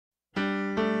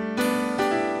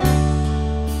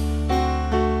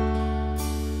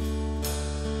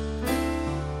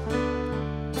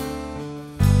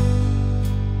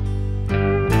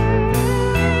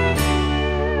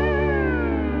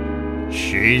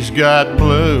She's got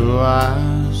blue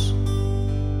eyes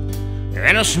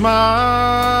and a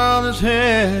smile that's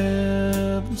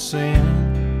heaven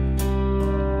sent.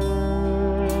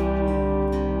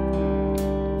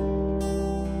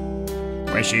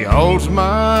 When she holds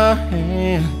my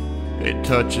hand, it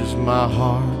touches my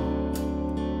heart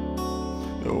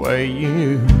the way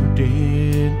you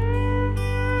did.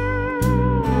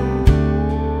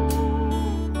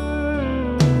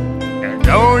 And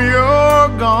though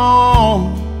you're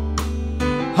gone,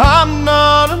 I'm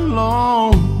not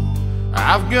alone.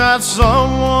 I've got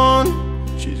someone,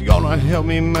 she's gonna help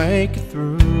me make it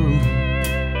through.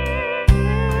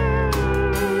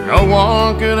 No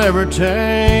one could ever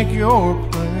take your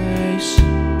place,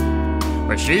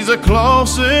 but she's the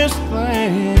closest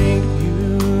thing to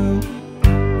you.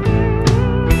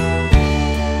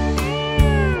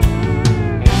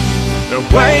 The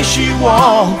way she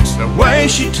walks, the way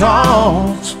she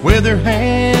talks with her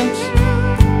hands,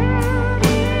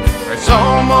 it's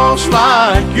almost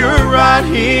like you're right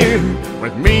here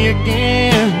with me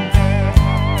again.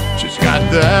 She's got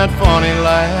that funny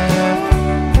laugh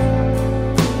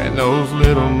and those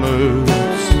little moves.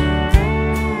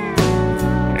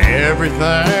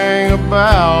 Everything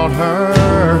about her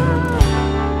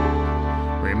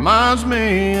reminds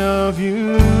me of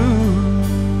you.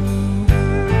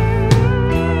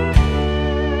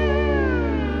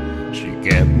 She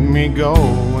kept me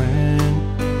going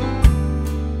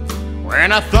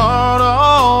when I thought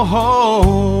all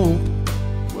hope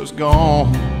was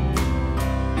gone.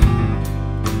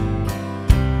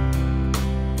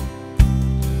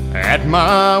 At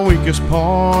my weakest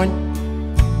point,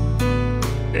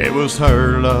 it was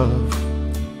her love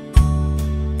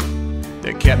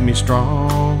that kept me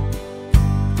strong.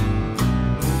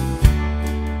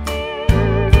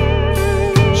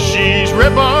 She's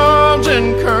ribbons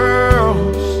and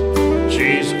curls,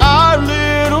 she's our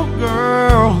little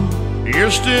girl.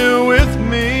 You're still with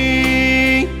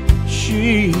me,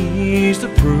 she's the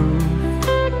proof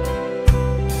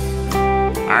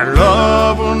our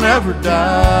love will never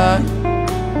die.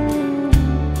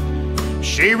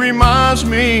 She reminds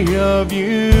me of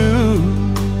you.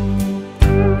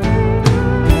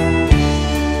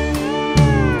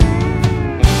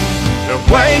 The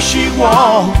way she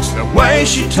walks, the way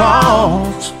she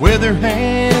talks with her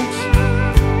hands,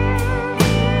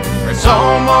 it's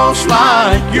almost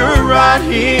like you're right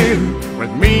here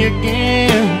with me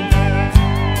again.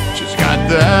 She's got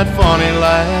that funny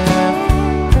laugh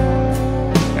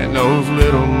and those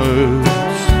little moves.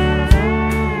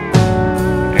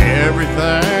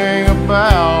 Everything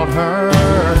about her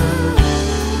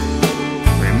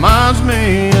reminds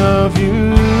me of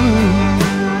you.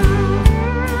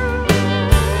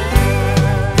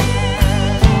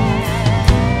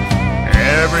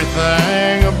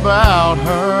 Everything about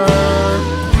her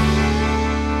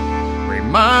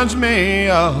reminds me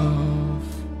of